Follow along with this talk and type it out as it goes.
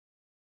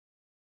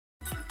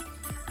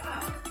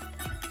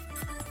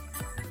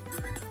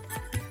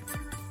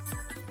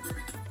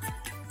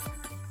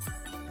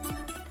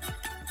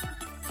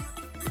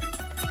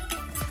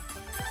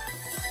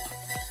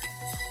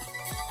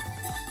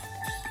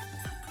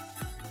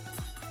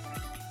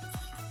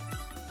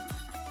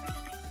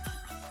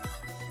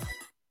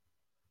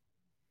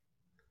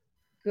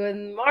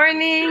Good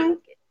morning.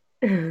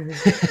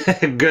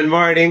 Good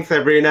morning,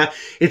 Sabrina.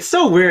 It's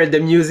so weird. The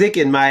music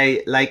in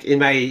my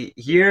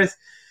ears.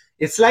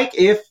 It's like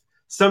if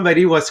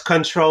somebody was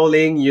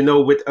controlling,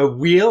 with a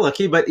wheel.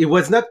 Okay, but it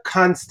was not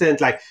constant.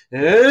 Like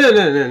it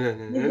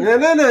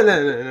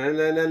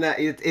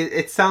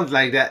sounds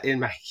like that in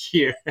my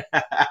ear.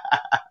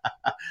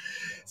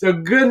 So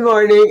good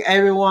morning,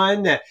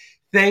 everyone.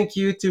 Thank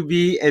you to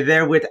be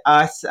there with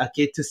us,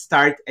 okay, to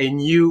start a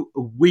new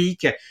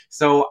week.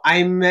 So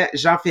I'm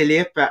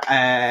Jean-Philippe.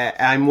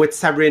 I'm with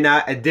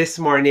Sabrina this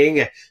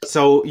morning.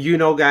 So you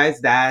know, guys,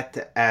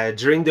 that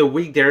during the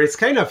week there is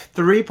kind of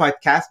three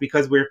podcasts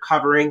because we're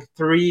covering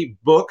three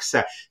books.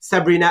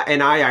 Sabrina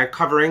and I are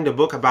covering the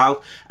book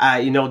about,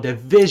 the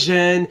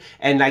vision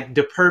and like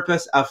the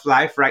purpose of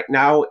life. Right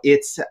now,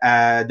 it's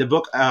the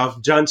book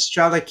of John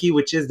Strelicky,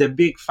 which is the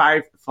Big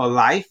Five for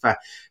Life,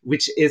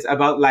 which is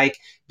about like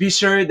be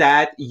sure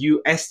that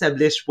you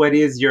establish what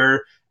is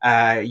your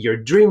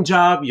dream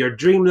job, your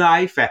dream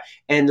life,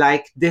 and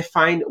like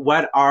define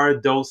what are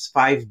those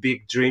five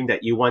big dreams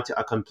that you want to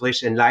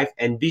accomplish in life,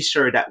 and be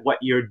sure that what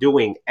you're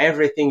doing,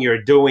 everything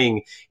you're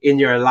doing in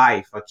your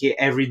life, okay,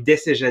 every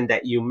decision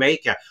that you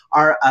make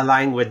are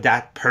aligned with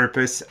that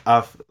purpose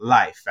of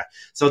life.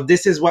 So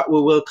this is what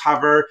we will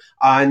cover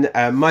on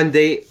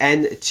Monday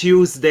and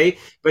Tuesday.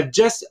 But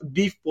just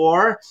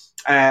before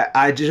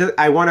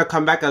I want to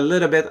come back a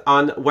little bit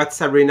on what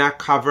Sabrina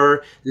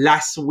covered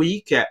last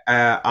week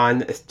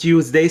on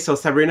Tuesday. So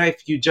Sabrina,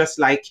 if you just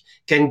like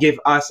can give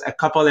us a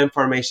couple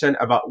information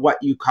about what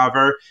you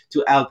cover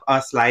to help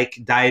us like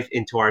dive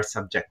into our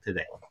subject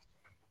today.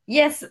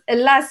 Yes,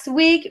 last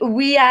week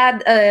we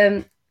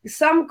had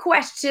some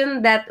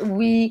question that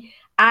we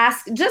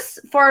asked just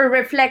for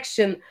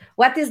reflection.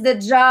 What is the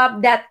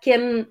job that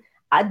can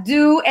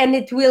do and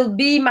it will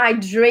be my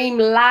dream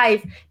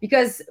life?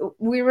 Because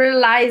we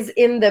realize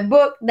in the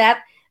book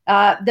that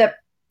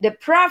the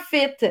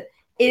profit,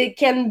 it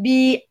can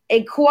be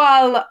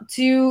equal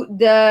to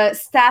the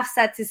staff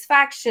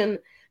satisfaction,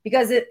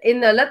 because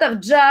in a lot of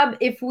job,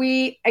 if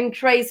we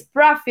increase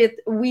profit,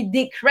 we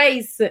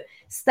decrease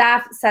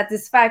staff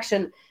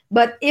satisfaction.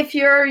 But if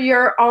you're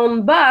your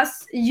own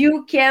boss,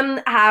 you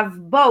can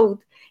have both.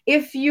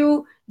 If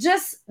you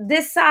just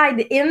decide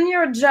in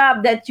your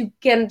job that you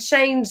can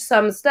change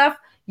some stuff,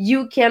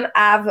 you can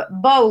have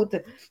both.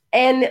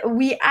 And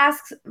we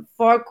ask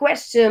for a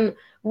question: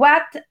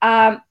 what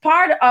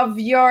part of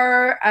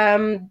your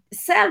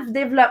self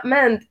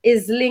development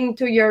is linked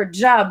to your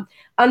job?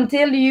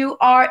 Until you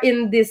are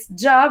in this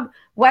job,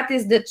 what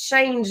is the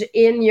change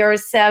in your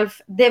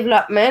self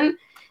development?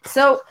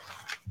 So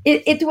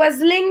it was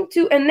linked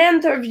to an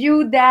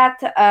interview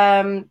that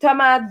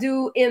Thomas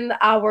do in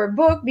our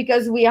book,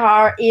 because we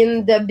are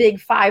in the Big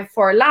Five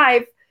for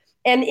Life.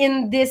 And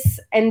in this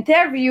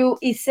interview,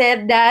 he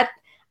said that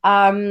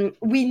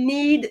we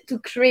need to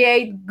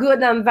create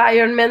good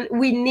environment.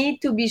 We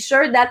need to be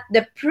sure that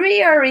the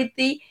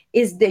priority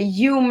is the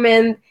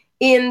human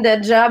in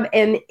the job.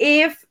 And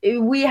if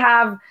we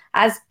have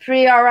as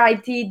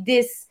priority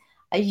this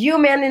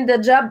human in the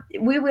job,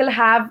 we will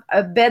have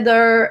a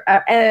better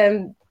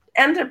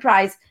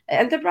enterprise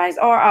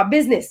or a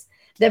business.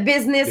 The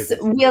business Business.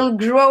 will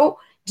grow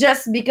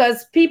just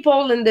because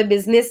people in the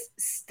business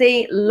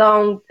stay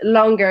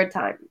longer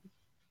time.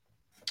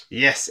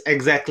 Yes,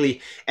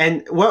 exactly.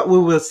 And what we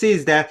will see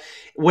is that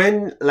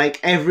when like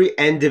every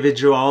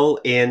individual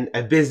in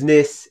a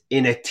business,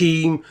 in a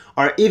team,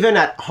 or even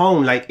at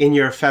home, like in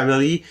your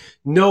family,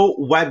 know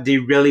what they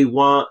really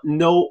want,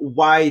 know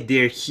why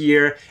they're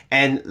here,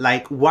 and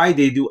like why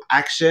they do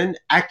action,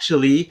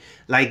 actually,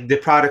 like the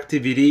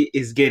productivity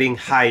is getting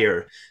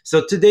higher.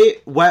 So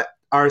today, what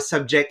our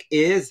subject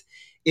is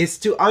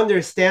to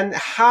understand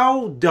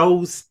how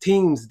those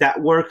teams that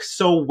work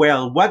so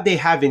well, what they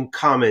have in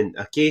common,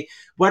 okay?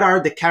 What are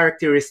the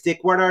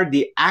characteristic, what are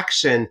the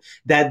action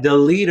that the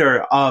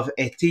leader of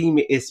a team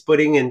is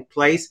putting in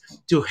place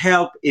to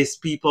help his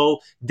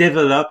people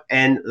develop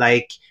and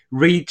like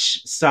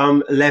reach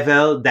some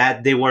level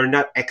that they were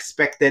not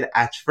expected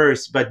at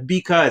first, but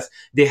because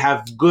they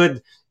have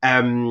good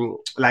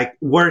like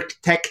work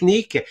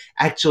technique,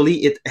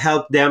 actually it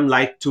helped them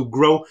like to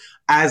grow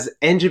as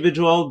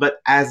individual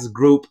but as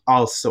group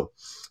also.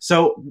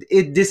 So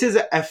this is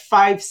a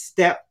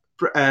five-step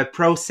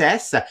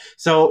process.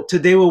 So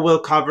today we will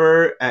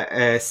cover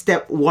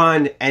step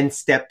one and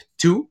step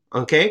two.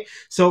 Okay.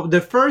 So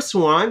the first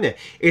one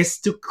is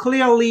to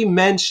clearly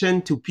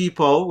mention to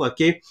people,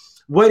 okay,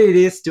 what it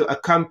is to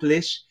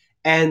accomplish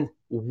and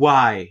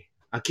why.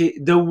 Okay.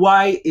 The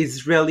why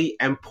is really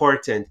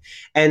important.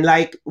 And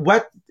like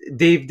what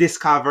they've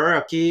discovered,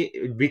 okay,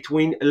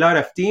 between a lot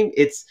of team,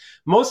 it's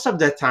most of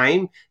the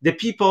time the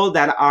people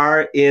that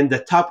are in the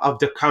top of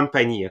the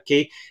company,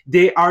 okay,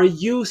 they are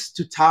used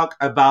to talk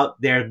about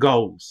their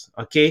goals,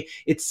 okay,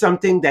 it's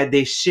something that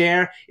they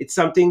share, it's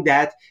something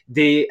that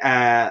they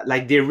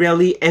like they're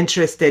really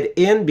interested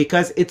in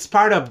because it's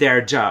part of their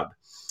job.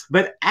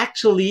 But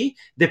actually,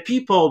 the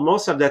people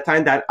most of the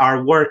time that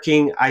are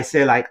working, I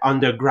say like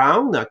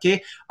underground,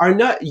 okay, are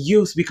not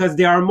used because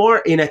they are more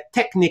in a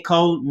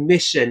technical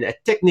mission, a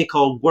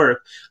technical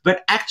work.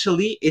 But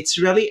actually, it's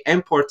really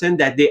important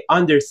that they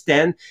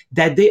understand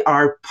that they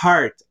are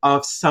part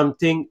of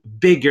something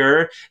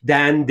bigger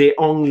than they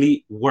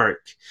only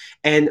work.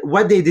 And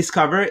what they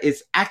discover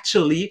is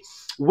actually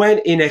when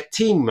in a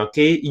team,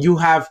 okay, you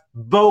have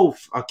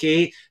both,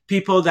 okay,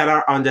 people that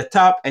are on the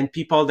top and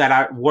people that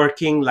are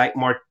working like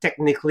more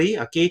technically,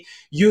 okay,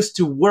 used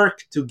to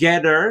work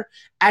together.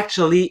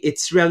 Actually,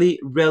 it's really,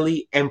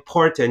 really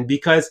important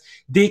because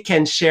they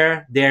can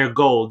share their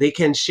goal, they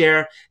can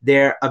share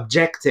their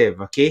objective,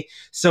 okay?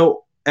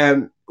 So,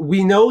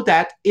 we know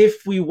that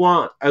if we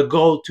want a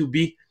goal to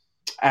be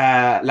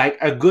like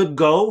a good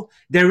goal,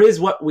 there is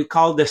what we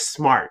call the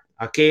SMART.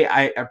 Okay,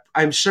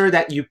 I'm sure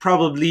that you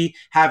probably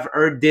have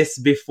heard this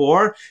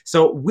before.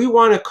 So we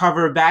want to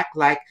cover back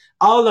like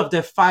all of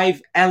the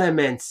 5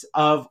 elements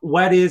of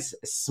what is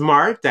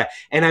SMART,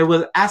 and I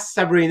will ask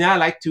Sabrina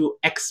like to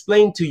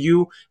explain to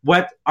you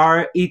what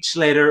each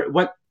letter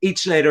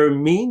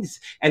means,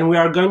 and we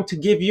are going to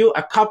give you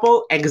a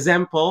couple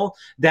example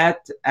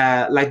that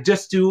like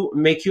just to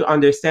make you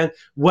understand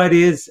what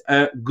is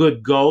a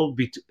good goal,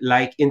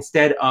 like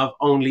instead of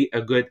only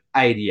a good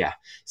idea.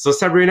 So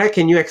Sabrina,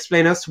 can you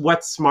explain us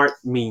what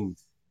SMART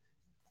means?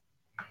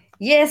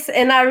 Yes,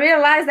 and I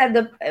realized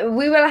that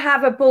we will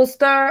have a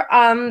poster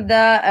on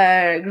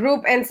the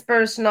group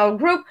inspirational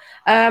group,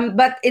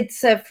 but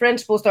it's a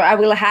French poster. I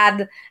will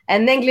add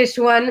an English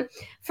one.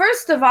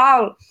 First of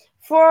all,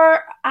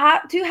 for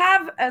to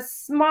have a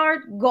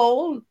SMART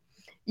goal,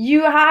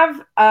 you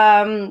have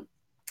 5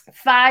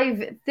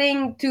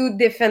 things to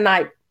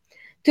define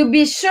to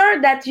be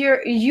sure that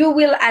you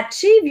will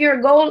achieve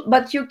your goal,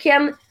 but you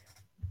can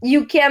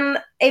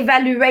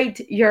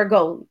evaluate your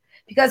goal,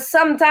 because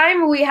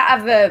sometimes we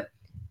have a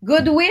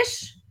good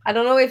wish. I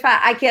don't know if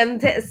I can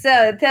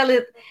tell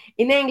it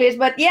in English,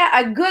 but yeah,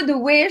 a good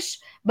wish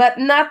but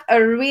not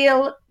a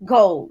real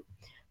goal.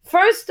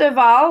 First of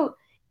all,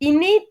 you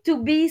need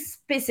to be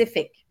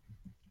specific.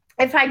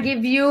 If I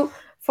give you,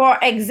 for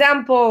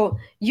example,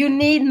 you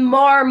need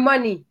more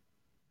money,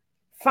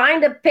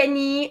 find a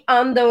penny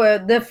on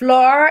the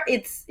floor,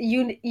 it's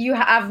you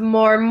have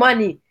more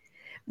money.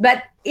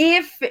 But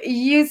if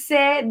you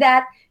say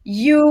that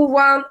you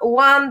want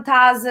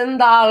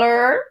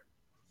 $1,000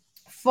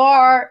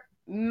 for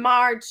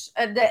March,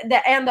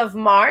 the end of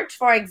March,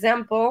 for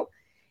example,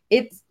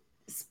 it's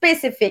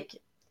specific.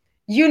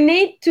 You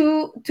need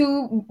to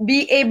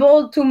be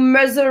able to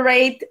measure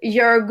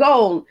your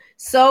goal.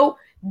 So,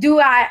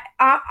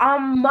 how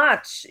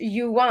much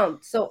you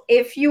want? So,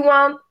 if you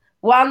want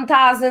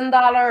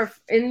 $1,000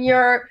 in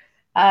your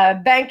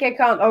bank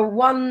account, or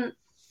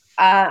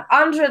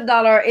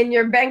 $100 in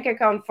your bank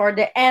account for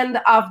the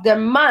end of the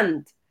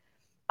month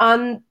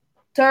on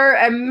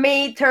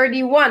May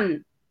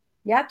 31.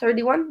 Yeah,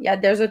 31. Yeah,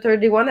 there's a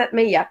 31 at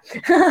May. Yeah.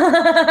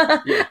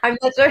 Yeah. I'm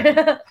not sure.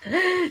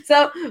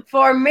 So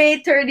for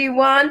May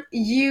 31,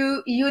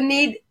 you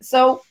need,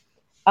 so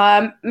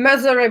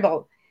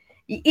measurable.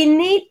 It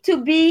need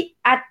to be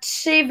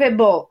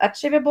achievable.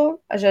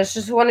 Achievable. I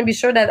just want to be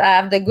sure that I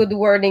have the good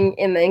wording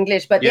in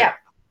English. But Yeah.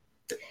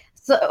 yeah,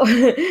 so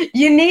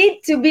you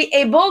need to be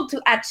able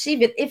to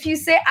achieve it. If you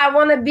say, I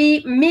want to be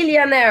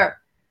billionaire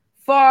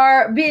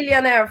for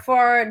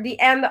the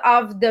end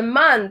of the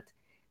month,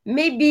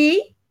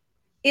 maybe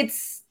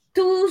it's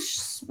too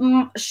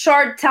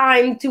short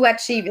time to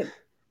achieve it.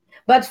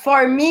 But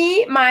for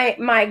me,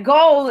 my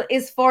goal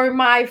is for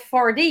my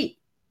 40.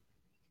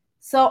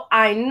 So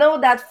I know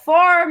that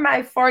for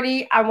my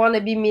 40, I want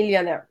to be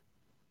millionaire.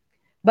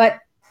 But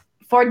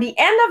for the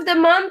end of the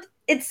month,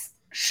 it's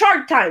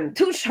short time,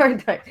 too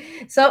short time.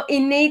 So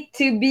it need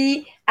to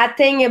be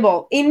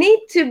attainable. It need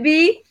to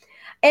be,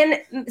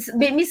 and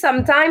maybe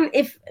sometime,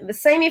 if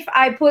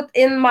I put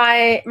in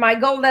my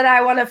goal that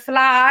I want to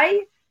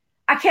fly,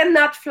 I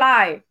cannot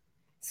fly.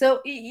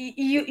 So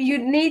you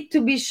need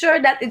to be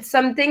sure that it's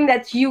something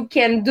that you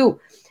can do.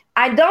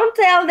 I don't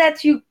tell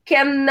that you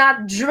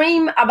cannot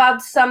dream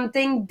about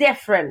something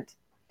different,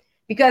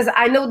 because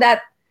I know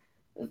that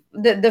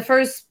the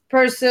first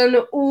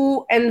person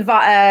who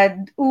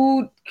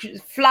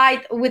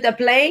flight with a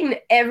plane,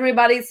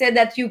 everybody said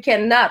that you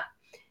cannot.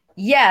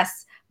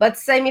 Yes, but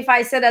same if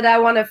I said that I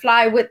want to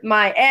fly with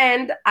my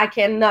hand, I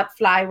cannot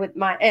fly with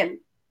my hand.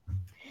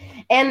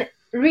 And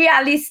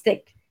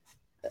realistic,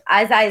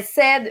 as I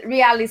said,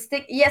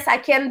 realistic. Yes, I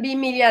can be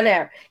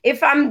millionaire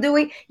if I'm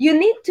doing. You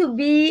need to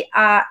be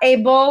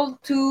able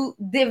to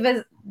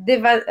divise,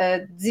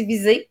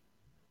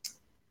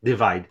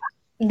 Divide.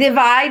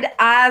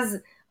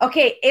 as,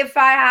 okay, if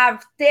I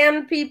have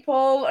 10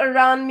 people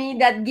around me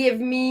that give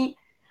me,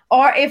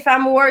 or if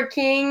I'm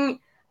working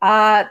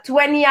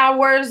 20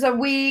 hours a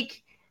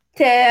week,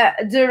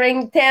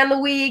 during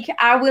 10 week,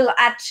 I will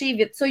achieve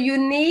it. So you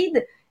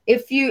need,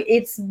 if you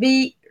it's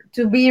be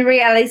to be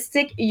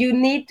realistic, you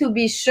need to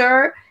be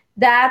sure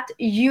that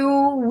you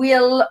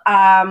will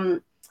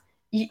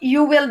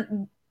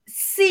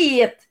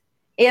see it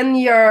in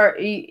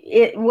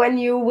when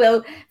you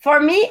will. For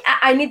me,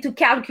 I need to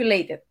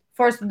calculate it.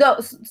 For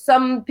those,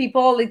 some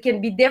people it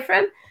can be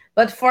different,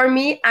 but for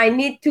me, I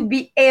need to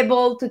be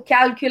able to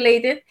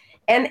calculate it.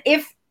 And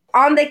if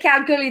on the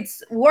calculator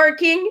it's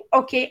working,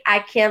 okay, I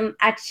can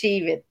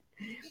achieve it.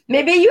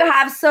 Maybe you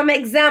have some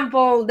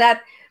example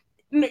that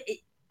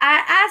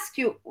I ask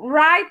you,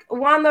 write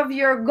one of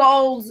your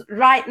goals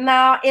right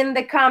now in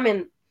the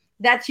comment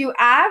that you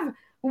have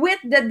with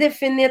the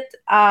definite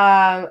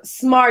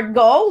smart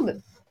goal.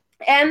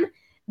 And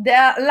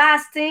the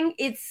last thing,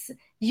 it's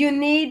you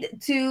need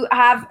to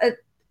have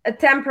a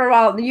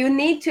temporal, you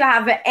need to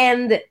have an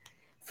end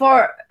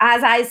for,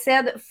 as I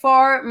said,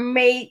 for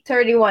May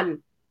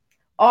 31,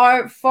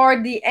 or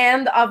for the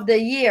end of the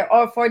year,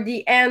 or for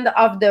the end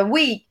of the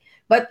week.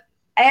 But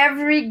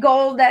every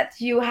goal that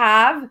you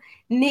have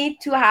need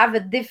to have a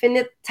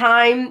definite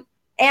time,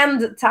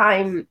 end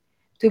time,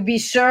 to be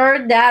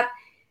sure that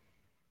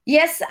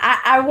yes,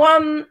 I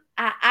want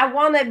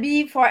to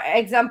be, for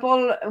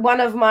example, one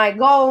of my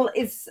goal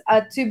is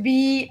to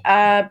be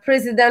a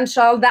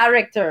presidential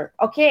director.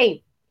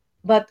 Okay,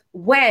 but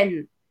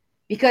when?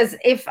 Because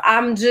if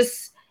I'm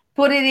just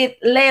put it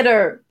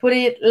later,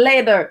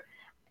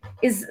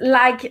 is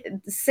like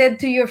said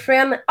to your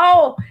friend,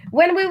 oh,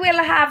 when we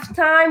will have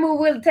time, we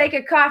will take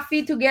a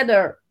coffee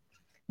together.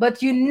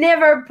 But you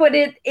never put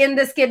it in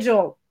the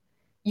schedule.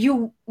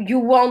 You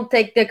won't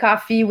take the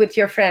coffee with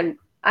your friend.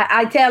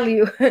 I tell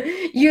you,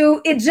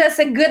 it's just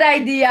a good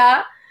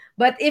idea,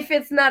 but if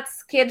it's not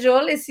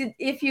scheduled,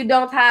 if you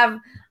don't have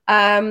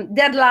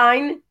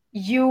deadline,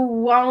 you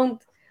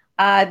won't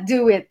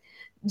do it.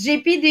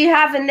 JP, do you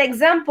have an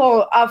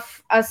example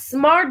of a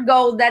smart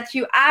goal that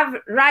you have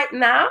right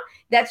now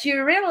that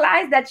you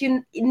realize that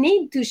you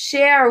need to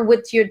share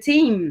with your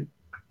team?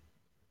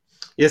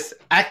 Yes,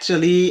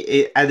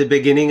 actually, at the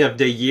beginning of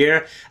the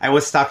year, I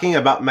was talking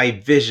about my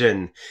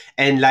vision,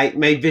 and like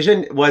my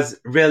vision was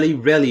really,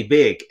 really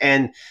big.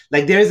 And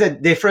like, there's a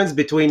difference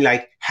between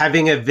like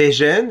having a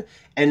vision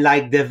and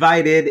like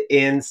divided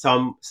in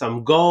some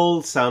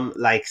goals, some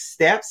like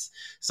steps.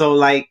 So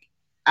like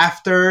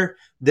after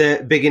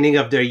the beginning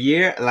of the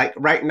year, like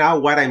right now,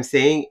 what I'm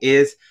saying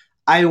is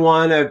I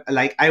want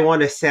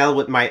to sell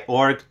with my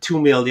org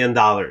 $2 million.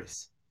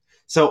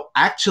 So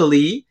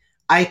actually,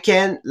 I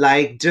can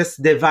like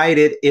just divide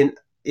it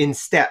in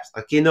steps,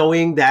 okay,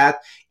 knowing that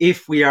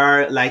if we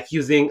are like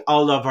using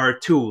all of our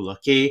tool,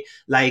 okay,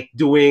 like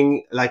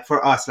doing like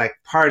for us like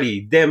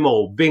party,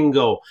 demo,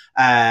 bingo,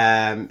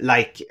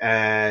 like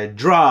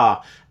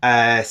draw,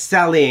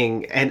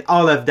 selling and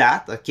all of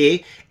that,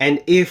 okay,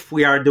 and if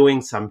we are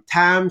doing some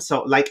TAM,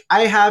 so like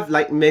I have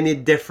like many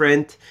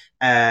different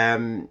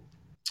um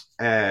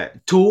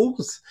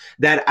tools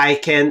that I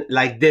can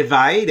like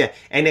divide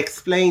and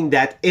explain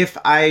that if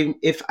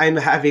I'm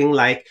having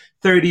like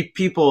 30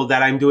 people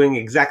that I'm doing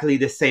exactly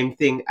the same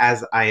thing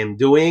as I am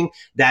doing,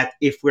 that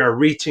if we're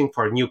reaching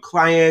for new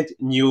client,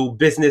 new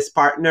business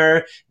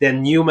partner,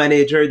 then new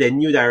manager, then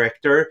new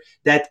director,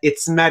 that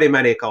it's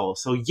mathematical.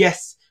 So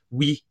yes,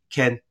 we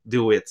can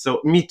do it.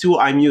 So me too,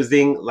 I'm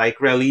using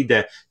like really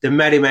the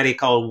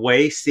mathematical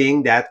way,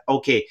 seeing that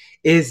okay,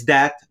 is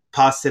that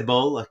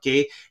possible,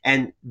 okay,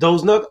 and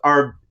those not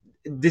are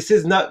this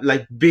is not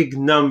like big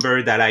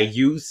number that I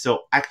use.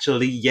 So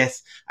actually,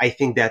 yes, I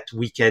think that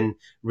we can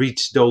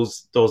reach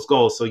those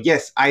goals. So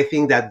yes, I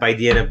think that by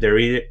the end of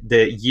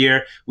the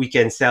year we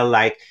can sell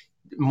like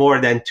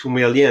more than 2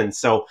 million.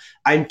 So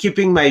I'm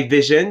keeping my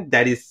vision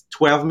that is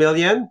 12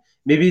 million.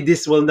 Maybe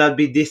this will not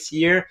be this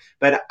year,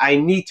 but I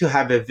need to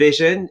have a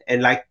vision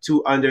and like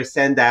to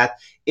understand that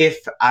if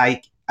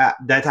I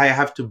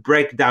have to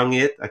break down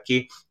it,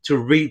 okay, to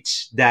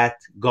reach that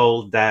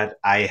goal that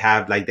I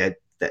have, like that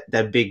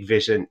big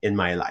vision in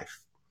my life.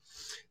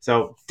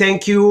 So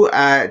thank you,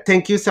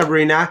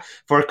 Sabrina,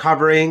 for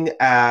covering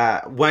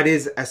what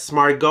is a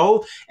smart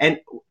goal, and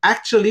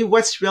actually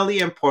what's really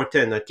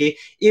important. Okay,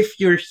 if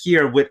you're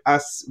here with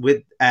us on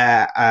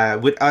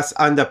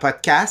the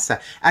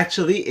podcast,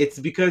 actually it's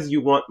because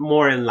you want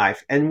more in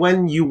life, and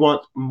when you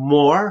want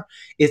more,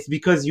 it's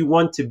because you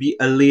want to be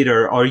a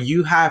leader, or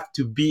you have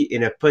to be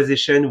in a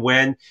position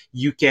when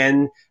you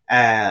can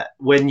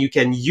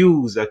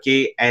use,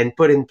 okay, and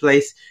put in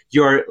place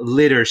your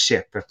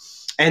leadership.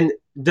 And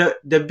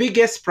the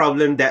biggest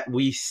problem that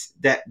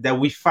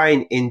we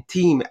find in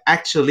team,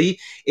 actually,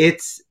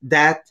 it's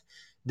that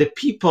the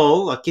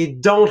people, okay,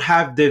 don't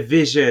have the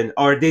vision,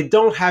 or they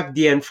don't have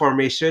the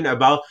information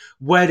about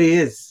what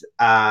is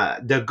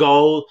the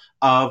goal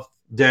of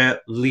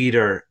the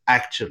leader,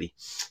 actually.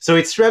 So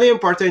it's really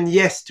important,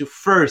 yes, to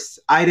first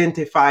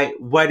identify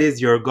what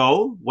is your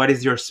goal, what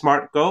is your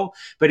smart goal,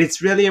 but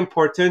it's really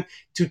important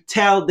to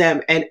tell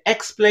them and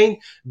explain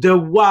the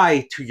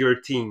why to your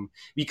team,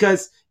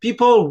 because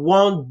people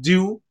won't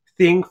do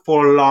thing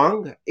for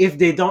long if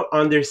they don't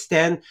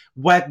understand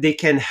what they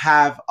can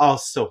have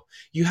also.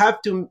 You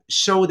have to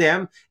show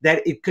them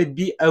that it could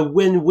be a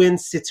win-win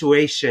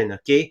situation,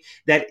 okay?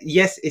 That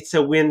yes, it's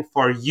a win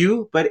for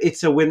you, but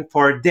it's a win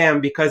for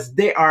them because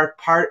they are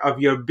part of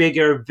your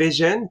bigger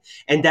vision,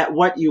 and that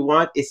what you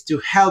want is to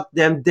help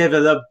them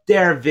develop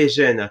their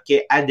vision,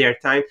 okay, at their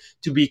time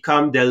to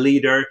become the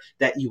leader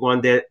that you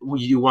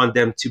want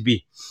them to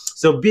be.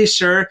 So be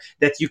sure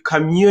that you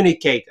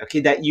communicate, okay,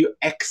 that you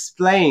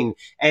explain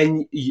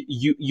and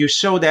you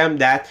show them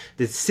that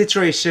the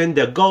situation,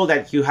 the goal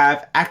that you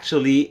have,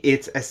 actually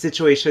it's a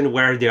situation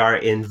where they are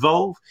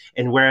involved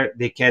and where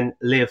they can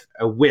live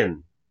a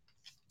win.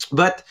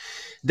 But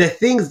the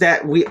things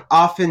that we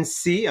often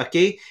see,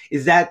 okay,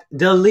 is that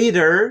the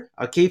leader,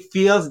 okay,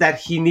 feels that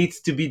he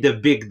needs to be the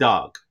big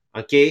dog,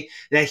 okay,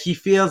 that he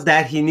feels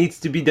that he needs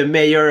to be the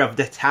mayor of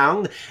the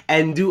town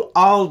and do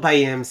all by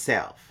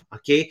himself,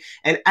 okay.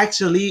 And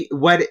actually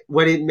what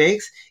it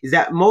makes is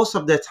that most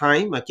of the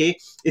time, okay,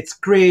 it's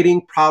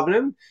creating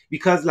problem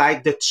because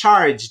like the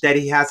charge that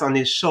he has on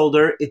his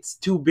shoulder, it's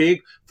too big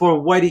for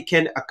what he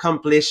can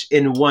accomplish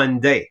in one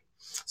day.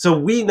 So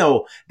we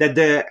know that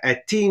the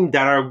team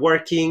that are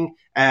working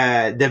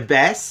the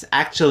best,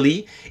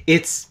 actually,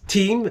 it's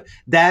team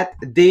that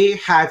they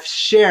have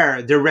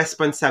shared the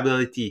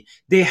responsibility,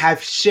 they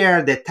have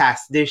shared the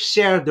task, they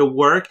share the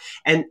work,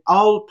 and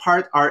all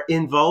part are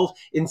involved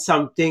in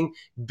something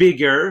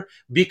bigger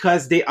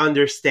because they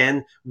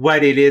understand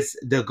what it is,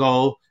 the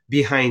goal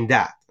behind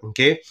that.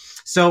 Okay,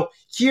 so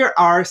here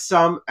are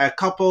some a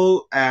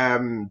couple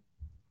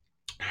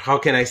how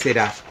can I say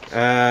that?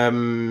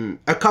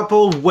 A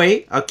couple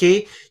way,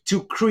 okay,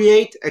 to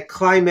create a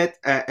climate,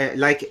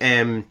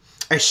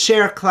 a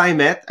share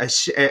climate,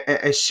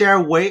 a share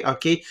way,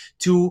 okay,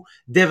 to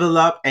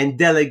develop and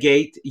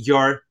delegate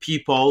your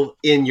people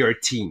in your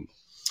team.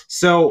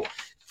 So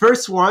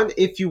first one,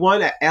 if you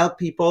want to help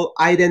people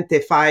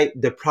identify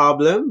the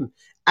problem,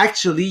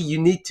 actually you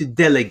need to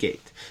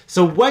delegate.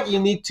 So what you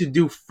need to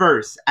do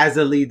first as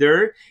a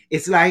leader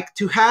is like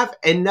to have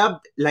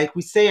enough, like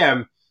we say,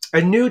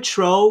 a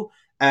neutral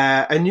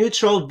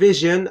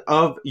vision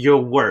of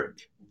your work.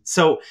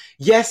 So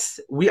yes,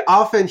 we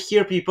often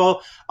hear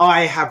people, oh,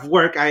 I have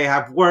work, I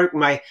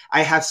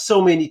have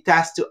so many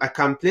tasks to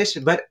accomplish.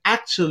 But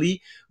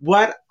actually,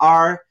 what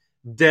are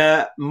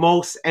the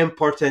most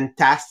important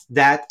tasks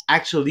that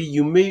actually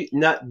you may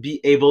not be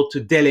able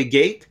to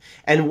delegate?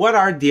 And what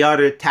are the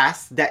other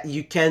tasks that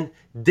you can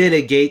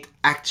delegate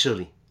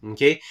actually?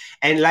 Okay.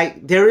 And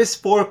like there is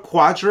 4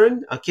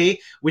 quadrant, okay,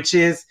 which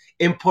is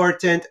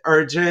important,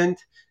 urgent,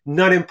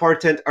 not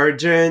important,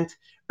 urgent,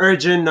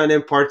 urgent,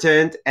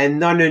 non-important, and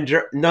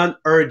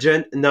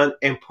non-urgent,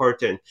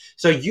 non-important.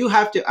 So you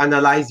have to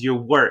analyze your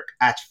work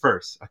at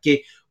first,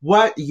 okay?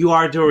 What you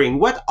are doing,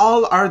 what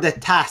all are the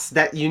tasks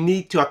that you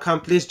need to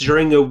accomplish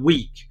during a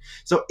week.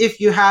 So if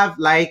you have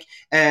like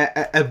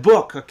a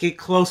book, okay,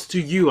 close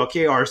to you,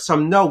 okay, or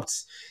some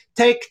notes,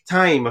 take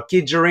time,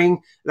 okay,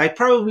 during like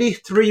probably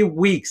 3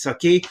 weeks,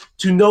 okay,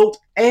 to note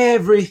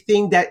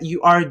everything that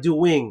you are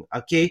doing,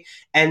 okay.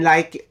 And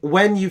like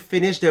when you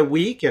finish the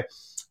week,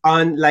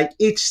 on like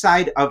each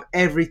side of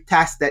every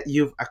task that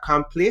you've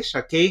accomplished,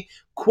 okay,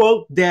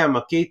 quote them,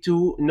 okay,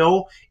 to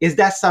know, is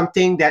that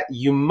something that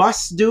you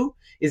must do?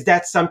 Is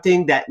that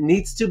something that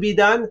needs to be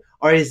done?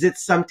 Or is it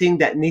something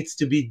that needs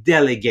to be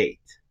delegated?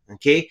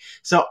 Okay,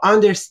 so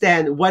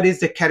understand what is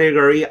the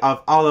category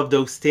of all of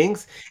those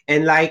things.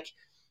 And like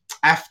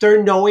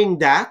after knowing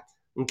that,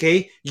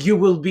 okay, you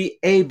will be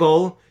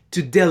able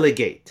to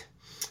delegate.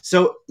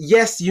 So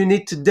yes, you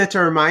need to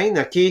determine,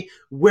 okay,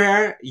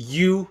 where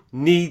you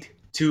need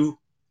to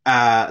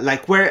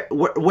like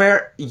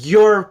where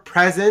your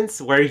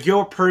presence, where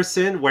your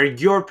person, where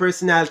your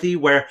personality,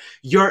 where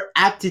your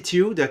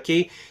aptitude,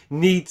 okay,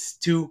 needs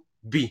to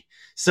be.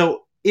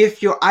 So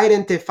if you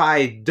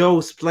identify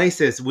those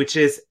places which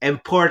is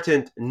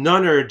important,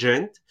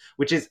 non-urgent,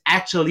 which is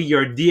actually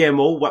your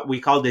DMO, what we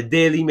call the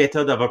daily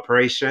method of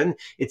operation.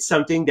 It's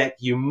something that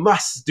you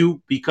must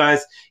do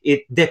because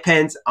it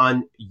depends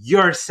on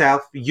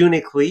yourself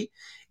uniquely.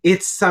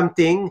 It's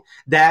something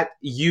that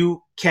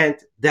you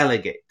can't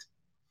delegate.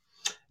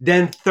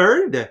 Then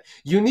third,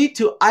 you need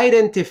to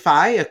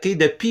identify, okay,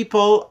 the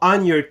people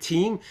on your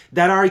team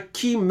that are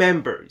key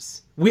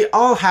members. We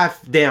all have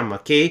them,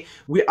 okay?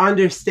 We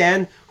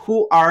understand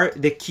who are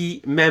the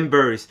key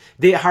members.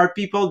 They are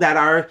people that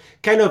are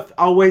kind of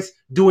always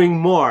doing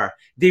more.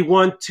 They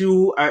want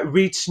to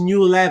reach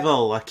new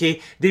level,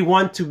 okay? They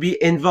want to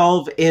be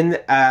involved in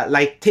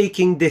like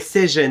taking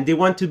decision. They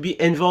want to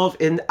be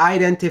involved in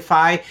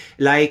identify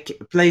like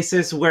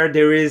places where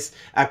there is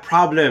a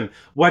problem.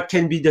 What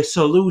can be the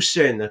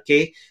solution,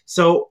 okay?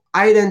 So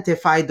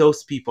identify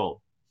those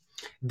people.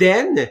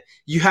 Then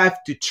you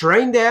have to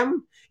train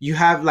them. You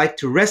have like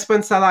to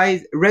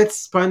responsabilize,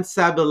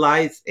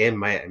 and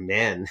my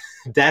man,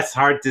 that's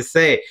hard to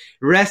say.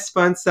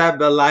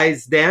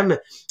 Responsabilize them.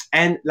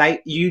 And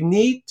like you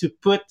need to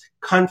put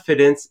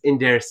confidence in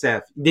their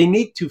self. They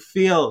need to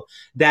feel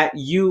that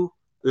you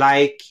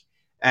like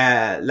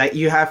like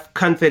you have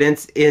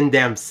confidence in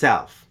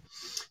themselves.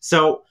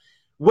 So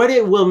what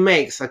it will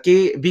make,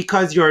 okay,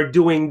 because you're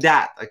doing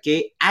that,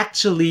 okay,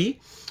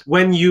 actually,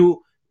 when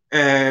you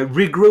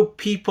regroup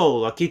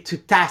people, okay, to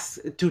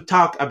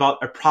talk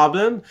about a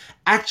problem,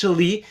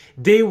 actually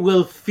they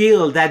will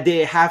feel that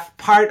they have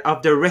part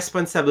of the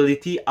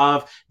responsibility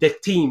of the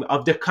team,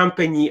 of the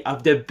company,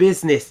 of the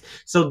business.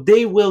 So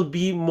they will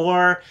be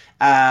more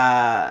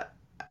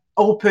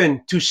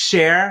open to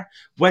share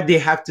what they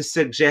have to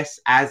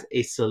suggest as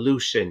a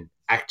solution,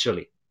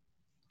 actually.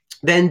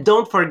 Then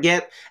don't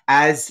forget,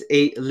 as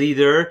a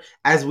leader,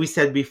 as we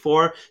said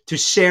before, to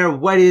share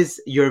what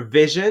is your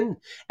vision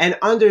and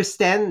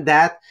understand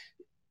that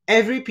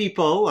every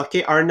people,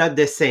 okay, are not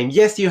the same.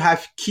 Yes, you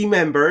have key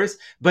members,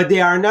 but they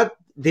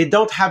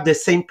don't have the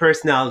same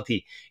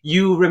personality.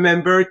 You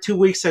remember 2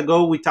 weeks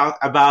ago we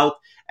talked about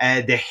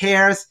the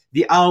hares,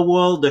 the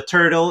owl, the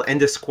turtle,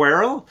 and the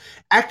squirrel.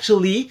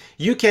 Actually,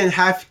 you can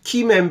have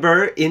key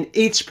member in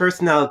each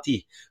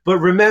personality. But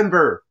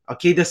remember,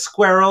 okay, the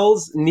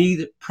squirrels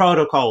need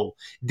protocol.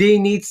 They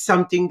need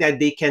something that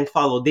they can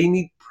follow. They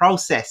need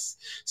process.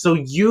 So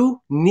you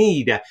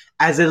need,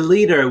 as a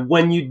leader,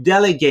 when you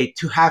delegate,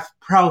 to have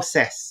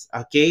process,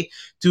 okay,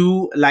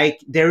 to,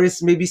 like, there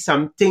is maybe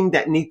something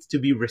that needs to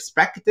be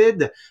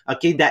respected,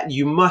 okay, that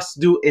you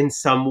must do in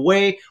some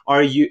way,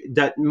 or you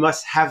that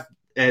must have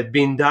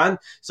been done.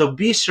 So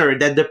be sure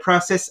that the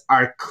process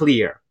are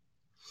clear.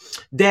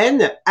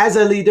 Then, as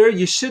a leader,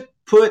 you should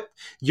put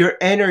your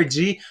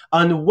energy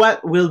on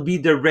what will be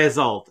the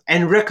result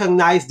and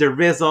recognize the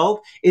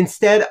result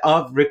instead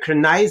of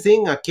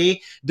recognizing,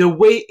 okay, the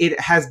way it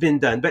has been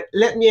done. But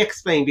let me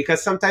explain,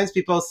 because sometimes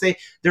people say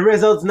the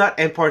result's not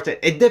important.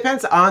 It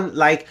depends on,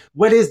 like,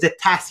 what is the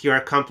task you're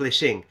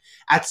accomplishing.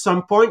 At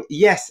some point,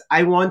 yes,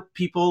 I want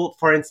people,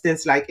 for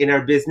instance, like in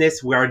our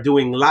business, we are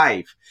doing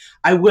live.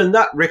 I will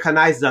not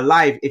recognize the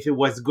live if it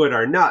was good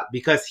or not,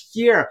 because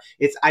here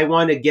it's, I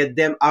want to get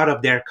them out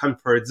of their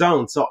comfort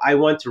zone. So I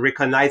want to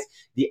recognize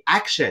the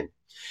action.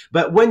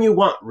 But when you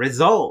want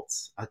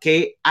results,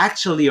 okay,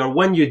 actually, or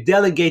when you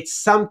delegate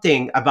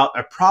something about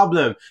a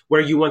problem where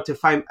you want to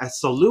find a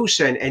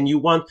solution and you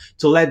want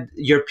to let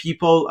your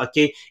people,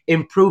 okay,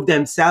 improve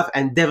themselves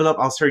and develop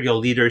also your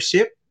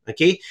leadership,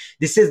 okay,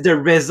 this is the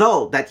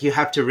result that you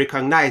have to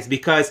recognize,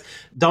 because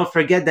don't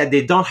forget that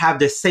they don't have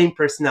the same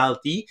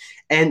personality.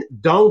 And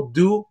don't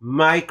do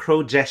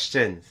micro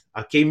gestures,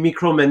 okay,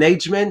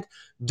 micromanagement.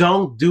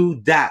 Don't do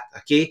that,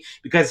 okay,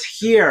 because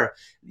here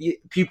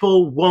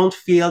people won't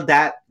feel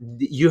that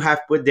you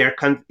have put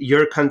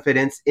your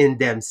confidence in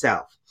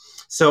themselves.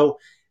 So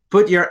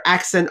put your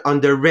accent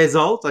on the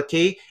result,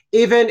 okay,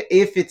 even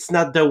if it's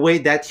not the way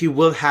that you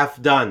will have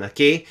done,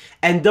 okay,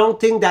 and don't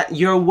think that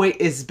your way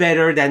is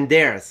better than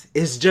theirs.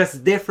 It's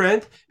just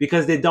different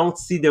because they don't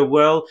see the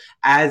world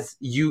as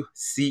you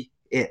see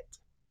it.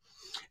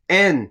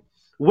 And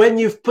when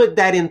you've put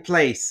that in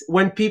place,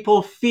 when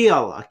people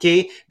feel,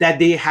 okay, that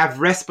they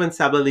have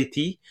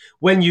responsibility,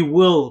 when you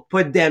will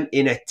put them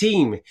in a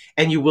team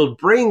and you will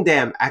bring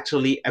them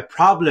actually a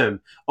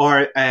problem,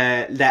 or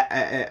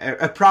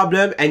a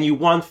problem, and you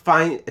want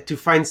to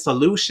find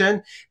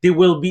solution, they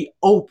will be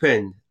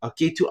open,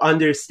 okay, to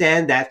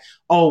understand that,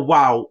 oh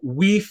wow,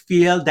 we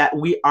feel that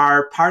we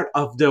are part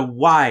of the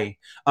why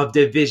of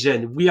the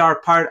vision. We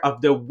are part of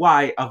the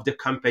why of the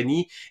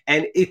company,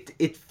 and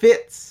it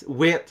fits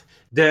with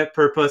the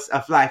purpose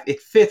of life. It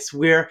fits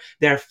where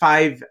their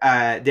five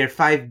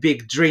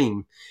big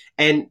dream.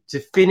 And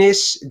to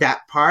finish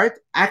that part,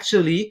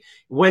 actually,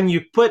 when you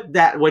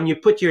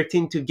put your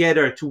team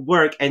together to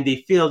work and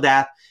they feel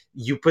that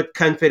you put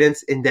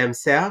confidence in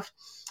themselves,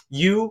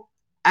 you,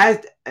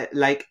 as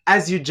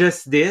as you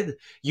just did,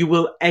 you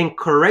will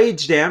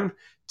encourage them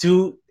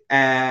to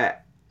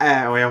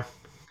well,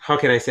 how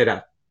can I say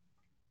that?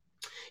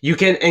 You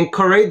can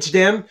encourage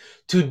them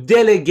to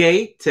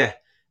delegate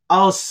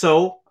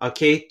also,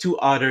 okay, to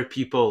other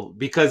people,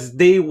 because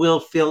they will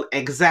feel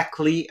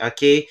exactly,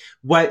 okay,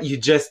 what you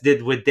just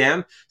did with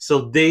them.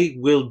 So they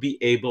will be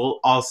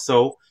able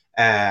also,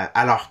 à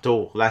leur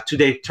tour, like to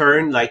their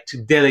turn, like to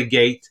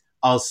delegate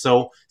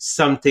also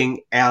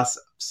something else,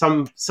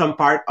 some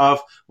part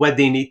of what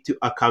they need to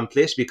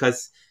accomplish,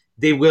 because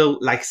they will,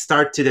 like,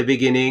 start to the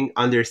beginning,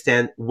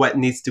 understand what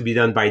needs to be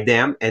done by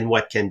them and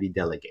what can be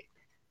delegated.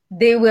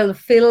 They will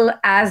feel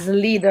as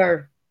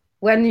leader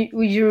when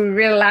you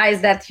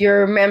realize that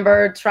your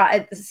member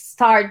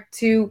start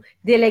to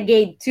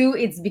delegate too.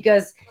 It's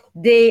because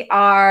they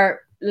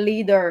are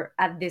leader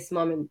at this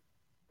moment.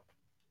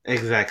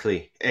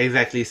 Exactly.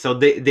 So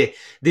they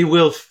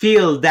will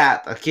feel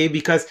that, okay,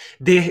 because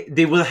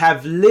they will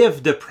have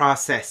lived the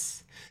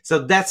process. So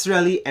that's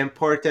really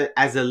important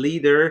as a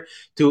leader,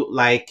 to,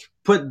 like,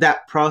 put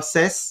that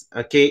process,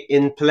 okay,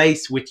 in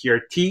place with your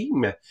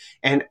team.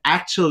 And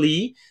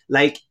actually,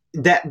 like,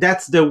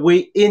 that's the way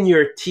in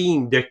your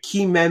team the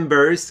key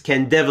members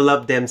can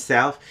develop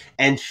themselves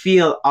and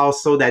feel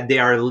also that they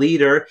are a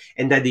leader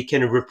and that they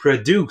can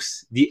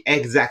reproduce the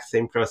exact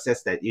same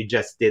process that you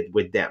just did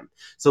with them.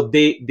 So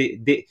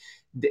they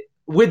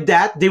with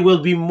that, they will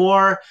be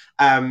more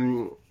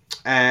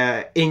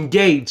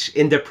engaged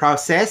in the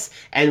process.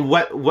 And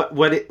what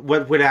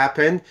would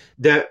happen?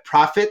 The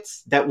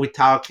profits that we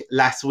talked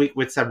last week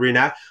with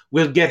Sabrina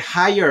will get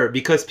higher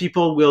because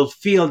people will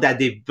feel that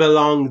they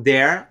belong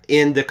there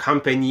in the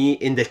company,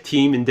 in the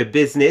team, in the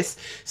business.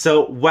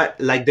 So what,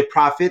 like the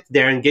profit,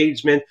 their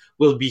engagement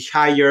will be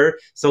higher.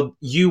 So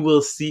you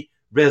will see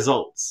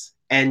results.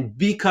 And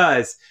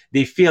because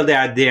they feel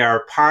that they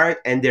are part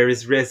and there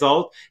is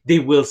result, they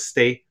will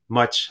stay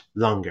much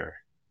longer.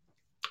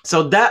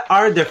 So that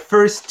are the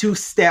first two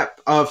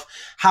steps of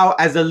how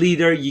as a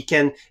leader you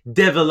can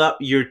develop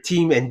your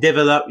team and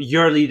develop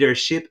your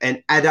leadership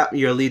and adapt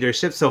your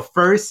leadership. So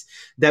first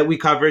that we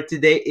covered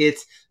today,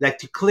 it's like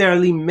to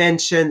clearly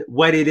mention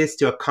what it is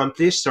to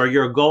accomplish, so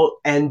your goal,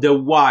 and the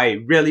why.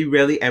 Really,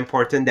 really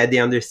important that they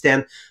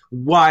understand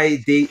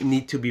why they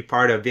need to be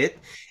part of it.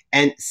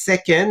 And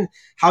second,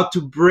 how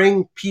to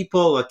bring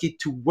people, okay,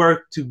 to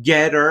work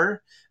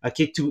together,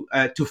 okay,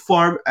 to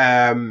form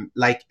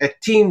like a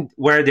team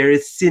where there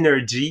is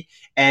synergy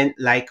and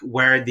like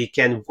where they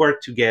can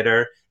work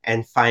together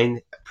and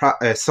find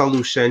a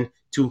solution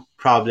to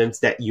problems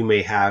that you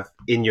may have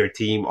in your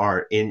team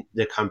or in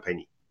the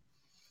company.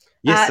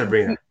 Yes, Uh,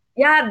 Sabrina.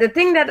 yeah, the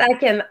thing that I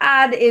can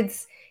add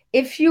is,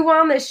 if you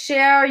want to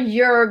share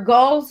your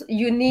goals,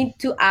 you need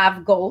to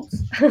have goals.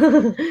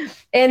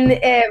 And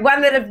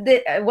one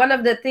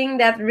of the thing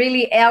that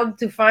really helped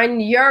to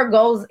find your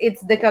goals,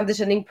 it's the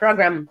conditioning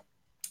program.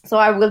 So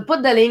I will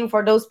put the link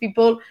for those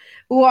people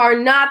who are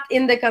not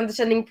in the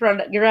conditioning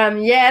program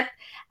yet.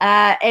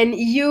 And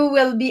you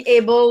will be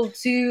able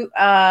to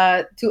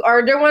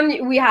order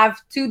one. We have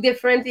two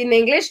different in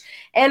English,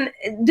 and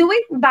do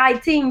it by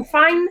team.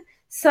 Find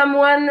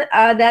someone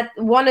that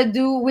want to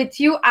do with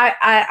you.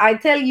 I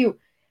tell you,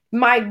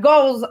 my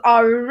goals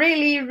are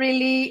really,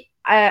 really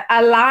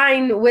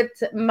aligned with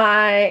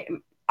my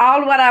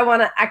all what I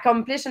want to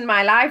accomplish in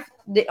my life.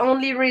 The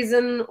only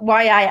reason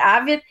why I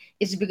have it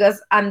is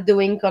because I'm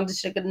doing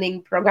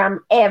conditioning program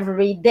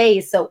every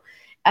day. So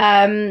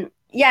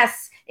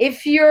yes,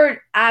 if you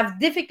have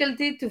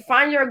difficulty to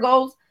find your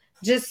goals,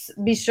 just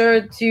be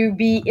sure to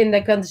be in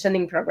the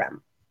conditioning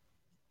program.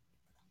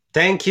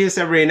 Thank you,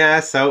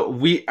 Sabrina. So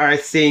we are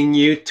seeing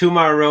you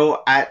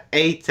tomorrow at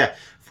 8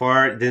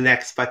 for the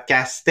next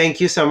podcast. Thank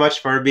you so much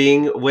for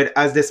being with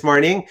us this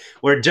morning.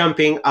 We're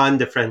jumping on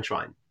the French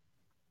one.